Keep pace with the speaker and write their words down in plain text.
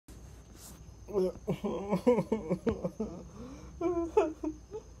Oh,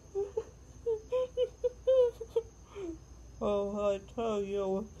 I tell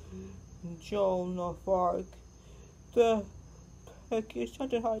you, Joan of Arc, the Peggy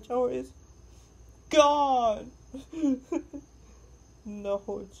Sheldon Hightower is gone! No,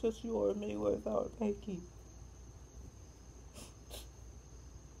 it's just you or me without Peggy.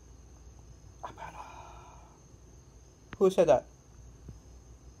 Who said that?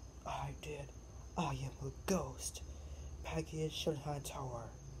 I did. I am a ghost. Peggy Sheldon Hightower.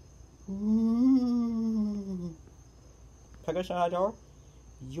 Peggy Sheldon Hightower?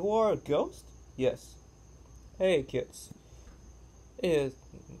 You're a ghost? Yes. Hey kids. I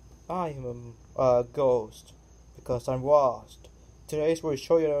am a ghost because I'm lost. Today's we'll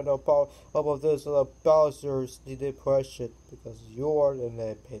show you about this Bowser's depression because you're in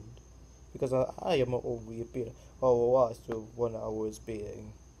the pain. Because I am only being lost when I was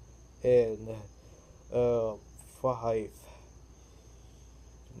being in 5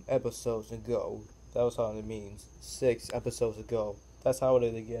 episodes ago. That was how it means. 6 episodes ago. That's how it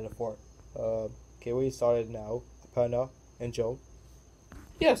is again for. Okay, we started now. Annapurna and Joan.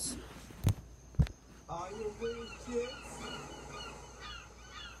 Yes. Are you ready, kids?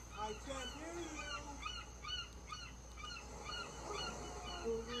 I can't hear you.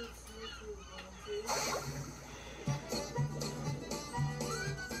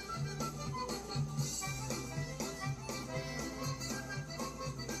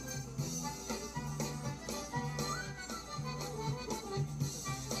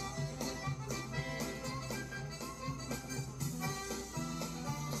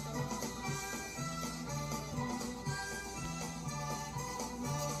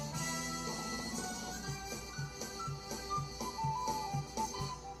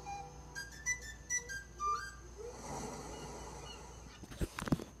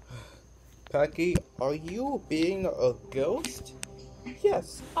 Peggy, are you being a ghost?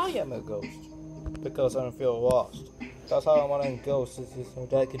 Yes, I am a ghost. Because I don't feel lost. That's how I'm a ghost. Is so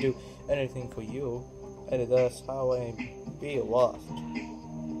that I can do anything for you. And that's how I be lost.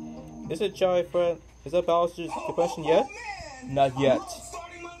 Is it Jolly Friend? Is that Bowser's depression yet? Man. Not yet. I love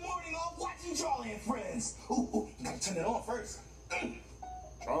starting my morning off watching Charlie and Friends. Ooh, you gotta turn it on first.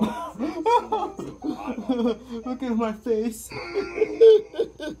 Look at my face.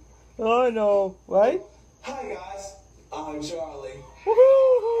 Oh no, right? Hi guys, I'm Charlie.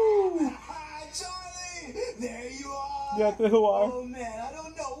 Woohoo! Hi Charlie, there you are. Yeah, there you are. Oh man, I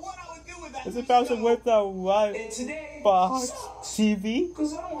don't know what I would do without Is it Bowser with the right and today box TV?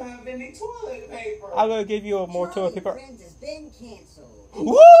 Because I don't have any toilet paper. I'm gonna give you a more toilet paper. Friends has been canceled.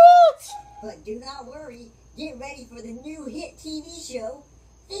 What? But do not worry. Get ready for the new hit TV show,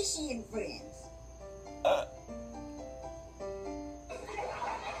 Fishy and Friends.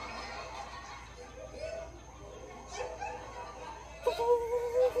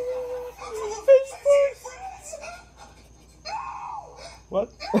 What?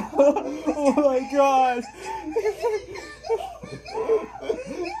 Oh my gosh!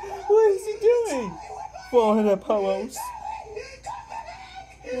 What is he doing? For the polos.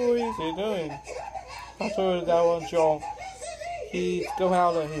 What is he doing? I told that one, Joan. He's going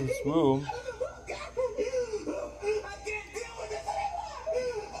out of his room.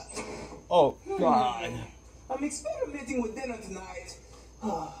 Oh God! I'm experimenting with dinner tonight.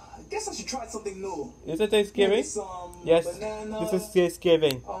 I guess I should try something new. Is it Thanksgiving? Yes, banana, this is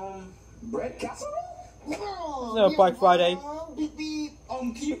Thanksgiving. Bread casserole? No, Black Friday. Beep beep.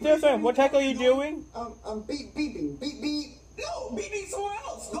 Can you What the heck are you doing? Beep beeping. Beep beep. No, beep beep somewhere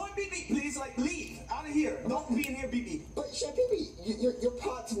else. Go and beep beep. Please, like, leave. Out of here. Don't be in here, beep beep. But, Chef Beep, your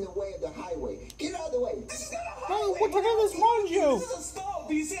pot's in the way of the highway. Get out of the way. This is not a Hey, highway. what the hell is wrong with you? This is a stove.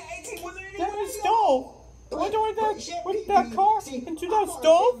 Do you see an 18-wheeler anywhere? That is stove. What doing that with that car into that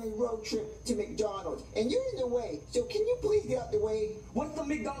stove? I'm on a road trip to McDonald's, and you're in the way. So can you please get out the way? What if the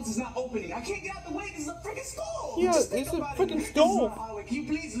McDonald's is not opening? I can't get out the way. This is a freaking stove. Yeah, Just think it's a about freaking This is stove. not a highway. Can you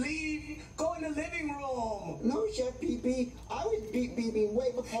please leave? Go in the living room. No, Chef Beep, I was beeping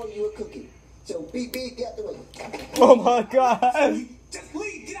way before you were cooking. So beep, get out the way. Oh my God! Just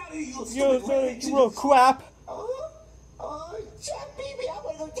leave. Get out of here, you You little crap! Chef Beep, I'm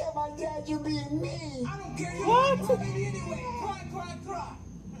gonna go tell my dad you're being mean. I don't care. You're What? my baby anyway. Cry.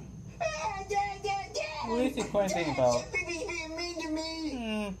 Dad. What is he complaining about? Chef Beep's being mean to me.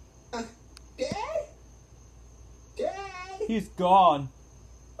 Hmm. Dad? He's gone.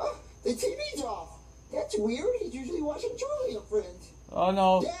 Oh, the TV's off. That's weird. He's usually watching Charlie and Friends. Oh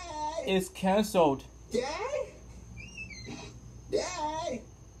no, Dad? it's cancelled. Dad?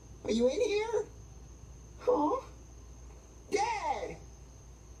 Are you in here? Huh? Dad?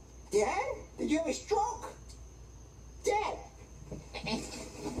 Did you have a stroke? Dad!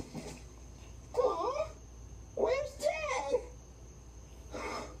 Aw, where's Dad?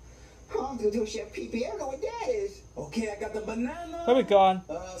 I'm gonna go Chef Pee-Pee. I don't know what Dad is. Okay, I got the banana. Where we gone?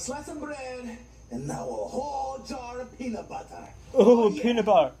 Slice of bread, and now a whole jar of peanut butter. Oh, yeah. Peanut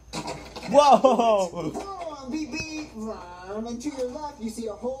butter. Whoa! Come on, Pee-Pee. And to your left, you see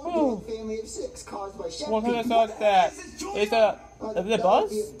a whole big family of 6 caused by Chef What kind of Pee-Pee. song is that? Is that the bus?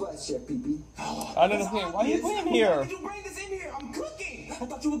 Be a bus, Chef Pee-Pee. I don't know. Why are you playing Why here? did you bring this in here? I'm cooking. I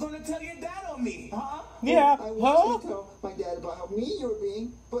thought you were going to tell your dad on me, huh? Yeah. I was Huh? going to tell my dad about how mean you were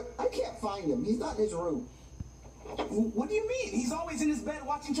being, but I can't find him. He's not in his room. What do you mean? He's always in his bed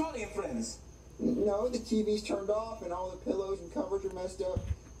watching Charlie and Friends. No, the TV's turned off and all the pillows and covers are messed up.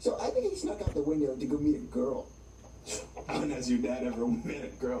 So I think he snuck out the window to go meet a girl. When has your dad ever met a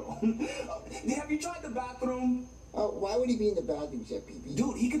girl? Have you tried the bathroom? Why would he be in the bathroom, Chef Pee-Pee?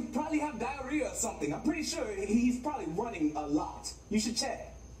 Dude, he could probably have diarrhea or something. I'm pretty sure he's probably running a lot. You should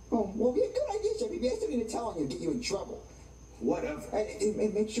check. Oh, well, yeah, good idea, Chef Pee-Pee. I still need to tell on you and get you in trouble. Whatever.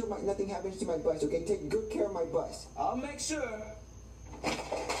 And make sure nothing happens to my bus, okay? Take good care of my bus. I'll make sure. I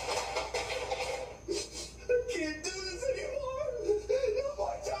can't do this anymore. No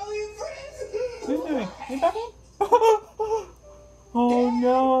more Charlie and Friends. What are you doing? You back in? Oh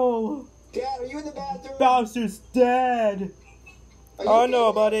no! Dad, are you in the bathroom? Bowser's dead! Are you Oh okay, no,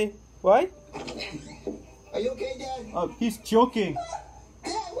 Dad? buddy. What? Are you okay, Dad? Oh, he's joking.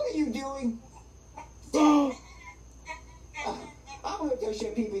 Dad, what are you doing? I'm gonna tell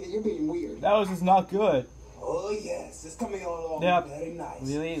Chef Pee-Pee that you're being weird. That was just not good. Oh, yes. It's coming along Yep. very nice.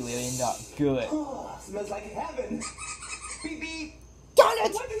 Really not good. Oh, smells like heaven. Beep, beep. Darn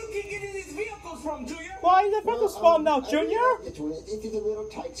it! Where do you keep getting these vehicles from, Junior? Why is the vehicle's spawn now, Junior? It's a little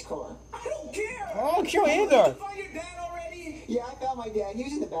Tykes car. I don't care. I don't care Did either. you find your dad already? Yeah, I found my dad. He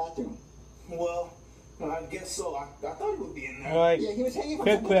was in the bathroom. Well, I guess so. I thought he would be in there. Alright. Yeah, he was hanging from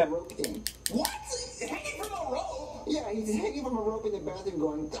Quick, some kind of quick. rope thing. What? Hanging from a rope? Yeah, he's hanging from a rope in the bathroom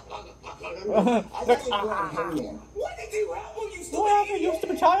going... I thought he was going hangman. What did you have when you stupid What happened, you idiot?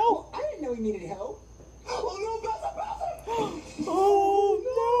 stupid child? I didn't know he needed help. Oh, no, Bowser, Bowser! Oh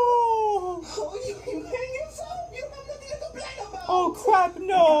Oh, you hang yourself? You have nothing to complain about! no! Oh crap,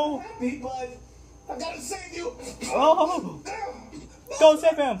 no! I'm happy, but I gotta save you! Oh! Go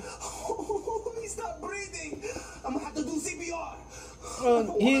save him! Oh, he stopped breathing! I'm gonna have to do CPR!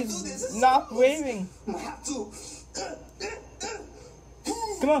 He's not breathing. I'm gonna have to...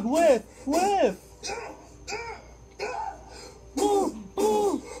 Come on, whiff!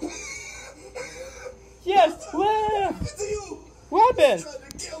 Yes, whiff! To you! What happened? I'm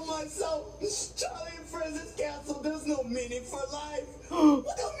trying to kill myself! Charlie and Friends is canceled. There's no meaning for life. What do you mean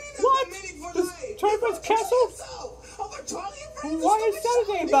there's What? no meaning for This life? Charlie and Friends canceled? Over Charlie and Friends? What is that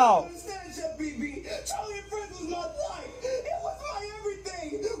thing about? I understand, Chef BB. Charlie and Friends was my life. It was my everything.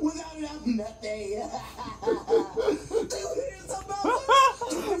 Without it, I'm nothing. Do you hear yourself, Bowser?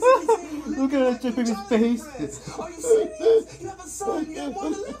 Look at that baby's face. Are you serious? You have a son. You have more to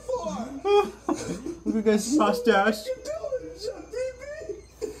live for. Look at this mustache. What you doing, Chef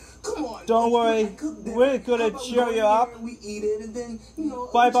BB? Come on. Don't worry, I cooked dinner. we're gonna How about we cheer go you in up. here and we eat it, and then, you know,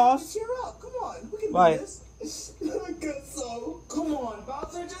 Bye, we try to boss. Cheer up. Come on. We can Bye. do this. I guess so. Come on,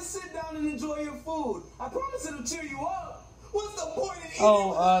 Bowser. Just sit down and enjoy your food. I promise it'll cheer you up. What's the point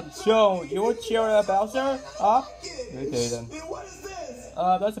of eating? Joan, you would cheer up Bowser up? Okay then. And what is this?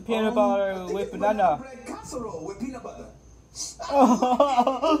 That's a peanut butter with banana. Bread casserole with peanut butter.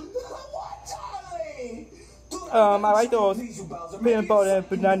 Oh, What, Charlie? Dude, I like I'm trying those to please you, Bowser. peanut Maybe butter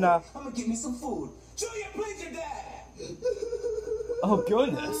it's and banana. I'm gonna give me some food. Junior, please your dad. Oh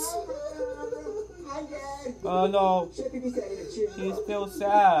goodness. Hi, Dad. Oh no, Chef Pee-Pee said he cheer he's me up. still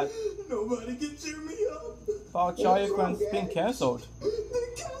sad. Nobody can cheer me up. About Charlie Friends being cancelled.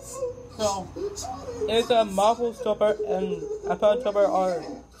 The castle. So, it's a Marvel Stopper and October our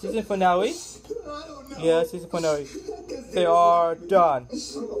season finale. I don't know. Yeah, season finale. They are done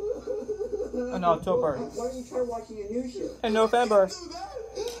in October. Why don't you try watching a new show? In November. Do that.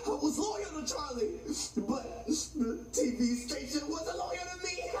 I was loyal to Charlie, but the TV station wasn't loyal to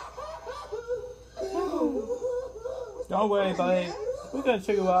me. Don't worry, buddy. We're gonna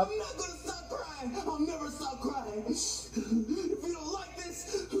cheer you up. I'm not gonna stop crying. I'll never stop crying. If you don't like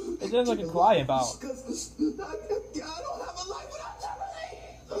this, It doesn't look like crying about. because I don't have a life without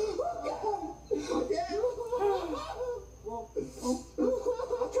Charlie. Well,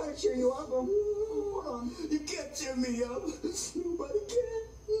 I'll try to cheer you up. Hold on. You can't cheer me up. Nobody can.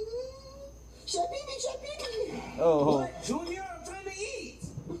 Chef Pee-Pee. Oh. What, Junior? I'm trying to eat.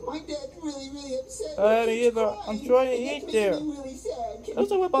 My dad's really upset. I don't either. I'm trying to eat That's there. making me really sad.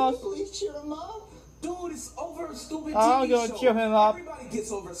 That's over, boss. Please cheer him up. Dude, it's over a stupid I'm TV gonna show. cheer him up. Everybody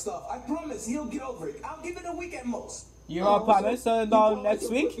gets over stuff. I promise he'll get over it. I'll give it a week at most. You are promise about next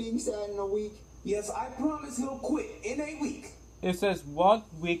he'll week? quit being sad in a week. Yes, I promise he'll quit in a week. It says 1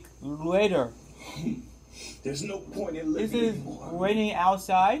 week later. There's no point in Is living it anymore. raining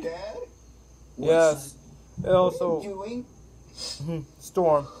outside? Dad? Yes. It What are also you doing?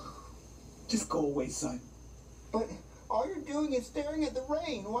 storm. Just go away, son. But all you're doing is staring at the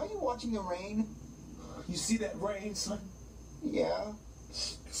rain. Why are you watching the rain? You see that rain, son? Yeah.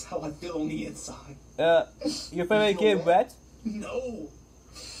 That's how I feel on the inside. Your favorite get wet? No.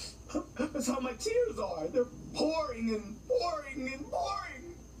 That's how my tears are. They're pouring and pouring and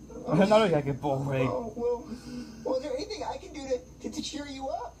pouring. Another guy get boring. Oh, well, is there anything I can do to cheer you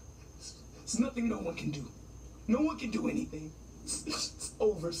up? There's nothing no one can do. No one can do anything. It's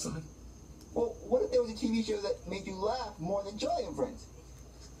over, son. Well, what if there was a TV show that made you laugh more than Charlie and Friends?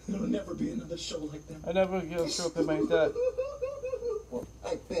 There'll never be another show like that. I never get a show up like that. Well,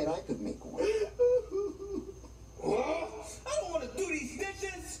 I bet I could make one. I don't want to do these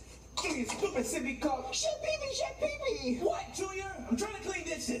dishes. Give me a stupid sippy cup. Shut pee-pee! What, Junior? I'm trying to clean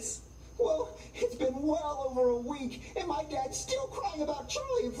dishes. Well, it's been well over a week, and my dad's still crying about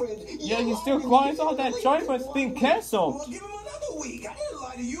Charlie and Friends. Yeah, you're still crying about that Charlie Friends being cancelled. Well, give him another week. I didn't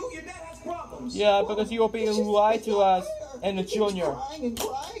lie to you. Your dad has problems. Yeah, because you were being lied to us and the junior. Crying and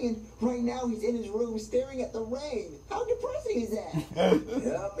crying, and right now he's in his room staring at the rain. How depressing is that?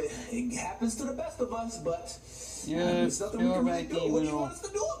 Yep, it happens to the best of us, but Yeah, there's nothing we can really do. still What do you little want us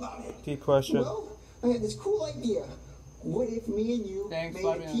to do about it? deep question. Well, I had this cool idea. What if me and you Thanks made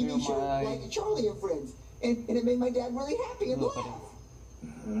for a being TV show my- like Charlie and Friends, and it made my dad really happy and laugh?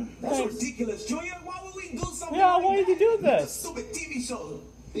 That's Thanks. ridiculous, Junior. Why would we do something Yeah, like why did you do that? this? Stupid TV show.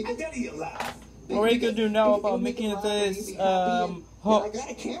 I Because- bet he'll laugh. What we could do now Because about it'll make making him laugh this and he'll be happy, and I got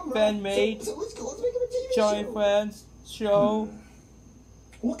a camera, fan-made so let's make him a TV Charlie show. Friends show.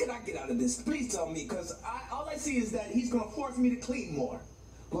 What can I get out of this? Please tell me, because all I see is that he's going to force me to clean more.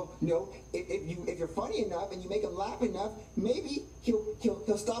 Well, no. If you're funny enough and you make him laugh enough, maybe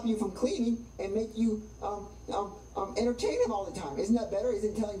he'll stop you from cleaning and make you entertain him all the time. Isn't that better?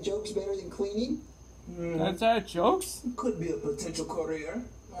 Isn't telling jokes better than cleaning? That's our jokes? Could be a potential career.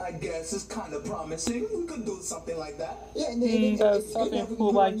 I guess it's kind of promising. We could do something like that. Yeah, and then that's it's good something enough we can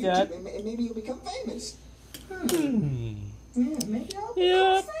cool put it on like YouTube, that. and maybe you'll become famous. Yeah, maybe I'll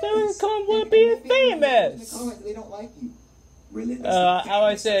Yeah, become famous. Come will And be maybe in the famous. comments they don't like you. Really? How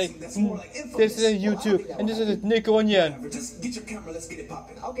I say, That's more like infamous. this is YouTube, and this is Nicole and Yen. Whatever, just get your camera, let's get it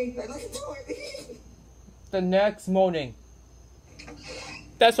popping. Okay, let's do it. The next morning.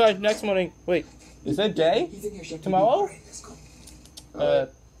 That's right, next morning. Wait, is that day? He's in here, Chef. Tomorrow? Alright, let's go.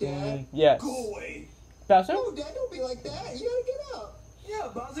 Dad? Yes. Go away. Bowser? No, Dad, don't be like that. You gotta get up. Yeah,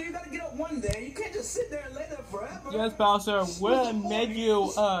 Bowser, you gotta get up one day. You can't just sit there and lay there forever. Yes, Bowser, what made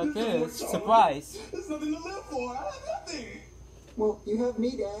you, this surprise? There's nothing to live for. I have nothing. Well, you have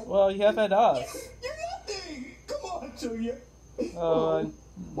me, Dad. Well, you have had us. You're nothing. Come on, Junior. Well,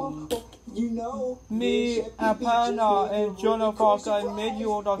 you know, Me, Chef Pee-Pee Apana, just made and you Jonah really cool Parker made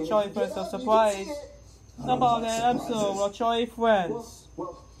you the surprise. Charlie And if you Friends get a up, you can surprise. see it. About an episode of Charlie Friends.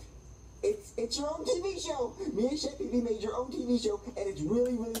 Well, it's your own TV show. Me and Chef Pee-Pee made your own TV show, and it's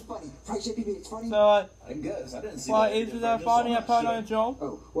really, really funny. Right, Chef Pee-Pee? It's funny. So, I guess. I didn't see why that. is that funny, Apana and Joan?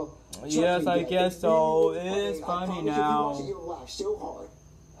 Oh, well. trust Yes, me, I Dad, guess it's so. really, It really is I funny promise now. If you watch it, you'll laugh so hard.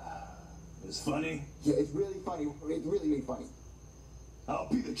 It's funny. Yeah, it's really funny. It's really, really funny. I'll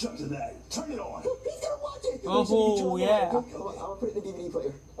be the judge of that. Turn it on. He's gonna watch it. Oh, yeah. I'm gonna put it in the DVD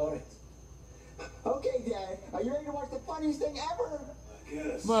player. All right. Okay, Dad. Are you ready to watch the funniest thing ever? I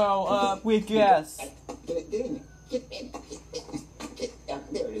guess. Well, we guess. Get in there. Get in. Get in.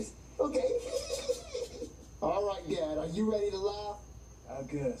 There it is. Okay. All right, Dad. Are you ready to laugh? I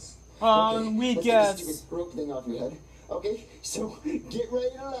guess. We Let's get this guess. stupid rope thing off your head. Okay, so get ready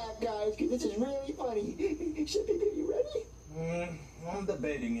to laugh, guys, because this is really funny. Chef Pee-Pee, you ready? I'm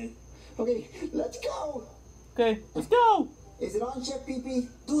debating it. Okay, let's go. Okay, let's go. Is it on, Chef Pee-Pee?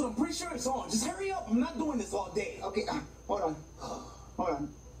 Dude, I'm pretty sure it's on. Just hurry up. I'm not doing this all day. Okay, hold on. Hold on.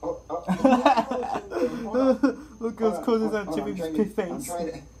 Hold on. Look at closes on Jimmy's I'm face. trying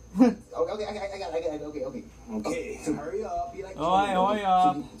to. Okay, I got it. Okay. Okay, So hurry up. Be like Alright, Charlie. hurry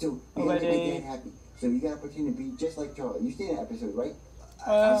up. So you gotta make Dan happy. So you gotta pretend to be just like Charlie. You've seen that episode, right?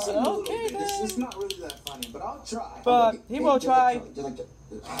 I've seen a little Okay bit. It's then. not really that funny, but I'll try. But he will Just like try. Charlie, just like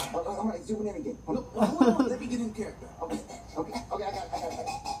Charlie. Alright, zoom in again. No, hold on. Let me get in character. Okay, I got it.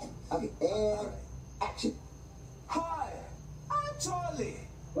 Okay, and action. Hi, I'm Charlie.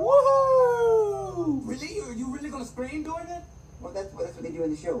 Woohoo! Really? Are you really gonna scream doing it? Well, that's what they do in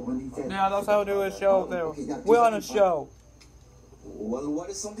the show when he said. Yeah, that's how we do a show there. Okay, now, We're on a show. Well, what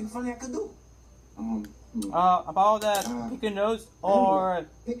is something funny I could do? About that, pick your nose or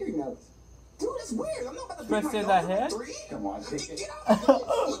Pick your nose. Dude, that's weird. I'm not about to Twist pick my in nose the at head? 3. Come on, pick it. Get out of my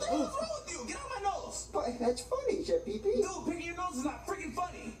nose. What the hell is wrong with you? Get out of my nose. But that's funny, Chef Pee Pee. Dude, picking your nose is not freaking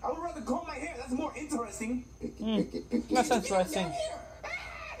funny. I would rather comb my hair. That's more interesting. Pick it. that's interesting.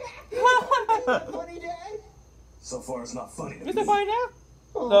 Funny, Dad? So far, it's not funny. Is it funny now?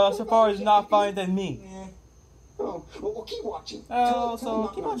 No, so far it's not funny than me. Yeah. Oh, well, keep watching.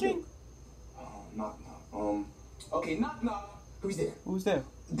 So keep watching. Oh, knock. Okay, knock. Who's there? Who's there?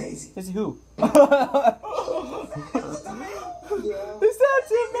 Daisy. Is it who? Yeah. Is that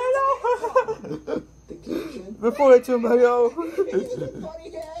tomato? The kitchen. Before the tomato. Is it funny,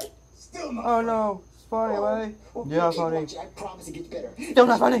 Dad? Still not. Oh no, it's funny, right? Well, Yeah, keep funny. watching. I promise it gets better. Still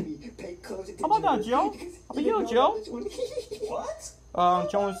not funny. Pay close attention. How about that, to Joe? this, because How about you, didn't know Joe? about this one.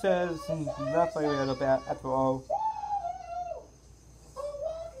 What? Joan says that's like a little bit after all.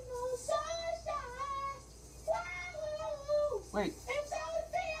 Wait,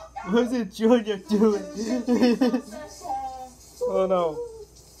 what's it Junior doing? Oh no.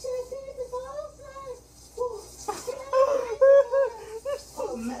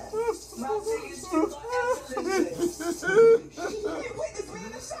 Oh, man.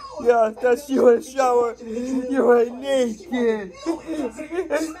 Yeah, that's you in the shower. You ain't naked.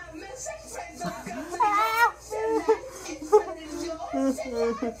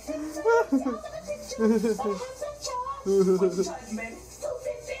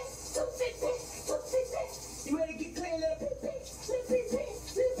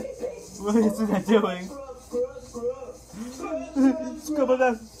 What is that doing? Scrub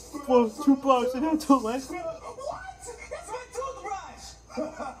that for 2 bucks and that's all right. What? That's my toothbrush!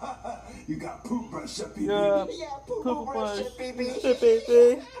 You got poop brush, Chef Pee Pee. Yeah, Yeah, purple brush. Chef Pee Pee. Chef Pee Pee.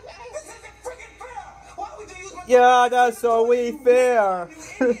 This isn't freaking fair! Why would you use my Yeah, that's only fair.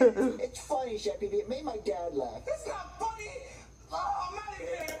 It's funny, Chef Pee Pee. It made my dad laugh. It's not funny! Oh, I'm out of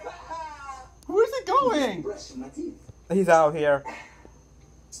here! Where's he going? Brushing my teeth. He's out here.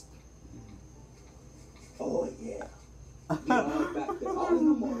 Oh, yeah. Back there, all in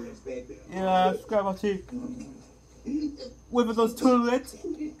the mornings, baby. Yeah, scrub my teeth. With those toilets.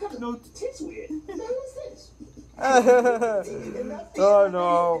 No. It's weird. What is this? Oh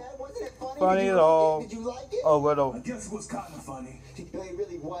no. Dad, wasn't it funny? Funny at all. Did you like it? Oh, little. I guess it was kind of funny. It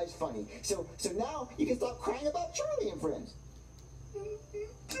really was funny. So now you can stop crying about Charlie and friends.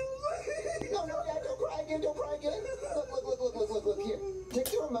 No, Dad, don't cry again. Look here. Take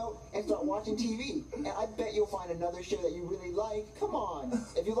the remote and start watching TV. And I bet you'll find another show that you really like. Come on.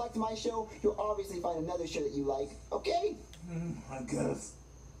 If you liked my show, you'll obviously find another show that you like. Okay? I guess.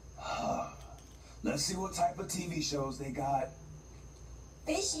 Let's see what type of TV shows they got.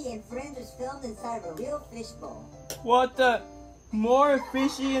 Fishy and Friends was filmed inside of a real fishbowl. What the? More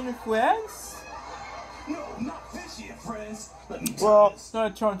fishy and friends? No, not Fishy and Friends. Let me tell Well, this.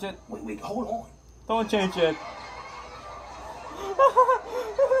 don't change it. Wait, hold on. Don't change it.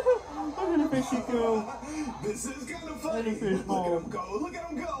 Look at the fishy go. This is kind of funny. Any fish bowl. Look at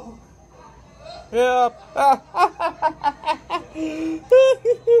him go. Yeah.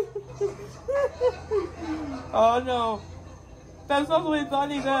 Oh no. That's not really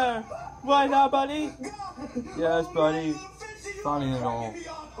funny there. Right now, buddy? Yes, buddy. Funny at all. I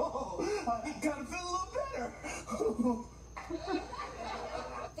gotta feel a little better.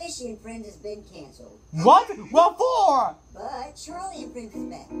 Fishy and Friends has been canceled. What? What for? But Charlie and Friends is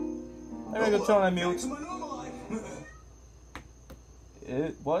back. Let me go turn on mute. Back to my normal life.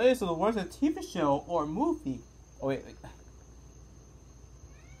 What is the worst TV show or movie? Oh wait.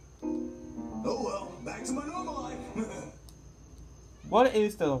 Oh well, back to my normal life. What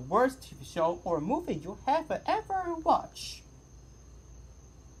is the worst TV show or movie you have ever watched?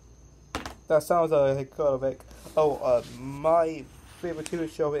 That sounds like kind of like. Oh, my favorite TV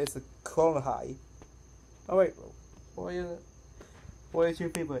show is the Clone High. Oh wait, what is your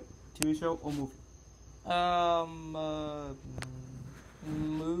favorite TV show or movie?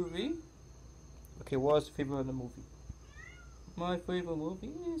 Movie. Okay, what's your favorite movie? My favorite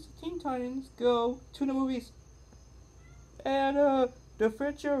movie is Teen Titans Go to the Movies. And the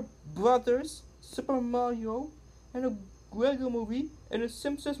Fletcher Brothers, Super Mario, and a Lego movie, and a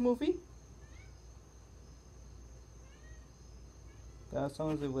Simpsons movie. That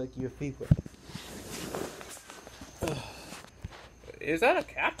sounds like your favorite. Is that a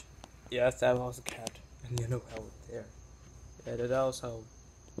cat? Yes, that was a cat. And you know how it's there. And that was how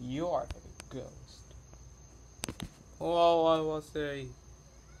you are a ghost. Well, I will say,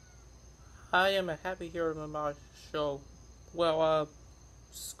 I am a happy hero in my show. Well,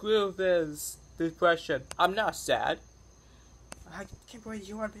 screw this depression. I'm not sad. I can't believe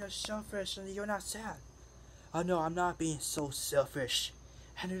you want to be selfish and you're not sad. Oh no, I'm not being so selfish.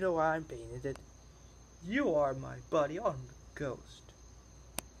 And you know why I'm being it. You are my buddy. I'm a ghost.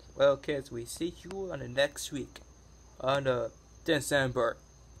 Well, kids, we see you on the next week on December.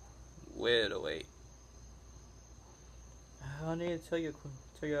 Wait. I need to tell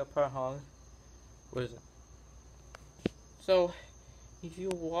you apart, Hong. What is it? So, if you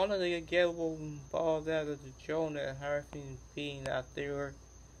wanted to get involved out of the Joan and everything being out there,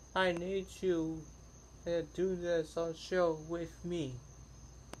 I need you to do this on show with me.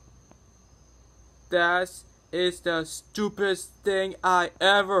 That is the stupidest thing I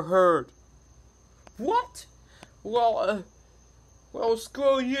ever heard. What? Well,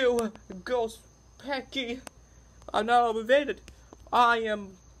 screw you, Ghost Peggy. I'm not motivated. I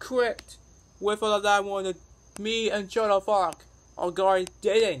am correct with what I wanted. Me and Joan are going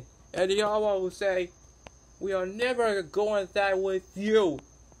dating, and y'all will say, we are never going that with you.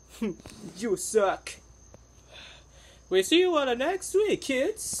 You suck. We see you on the next week,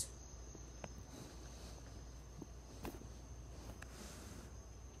 kids.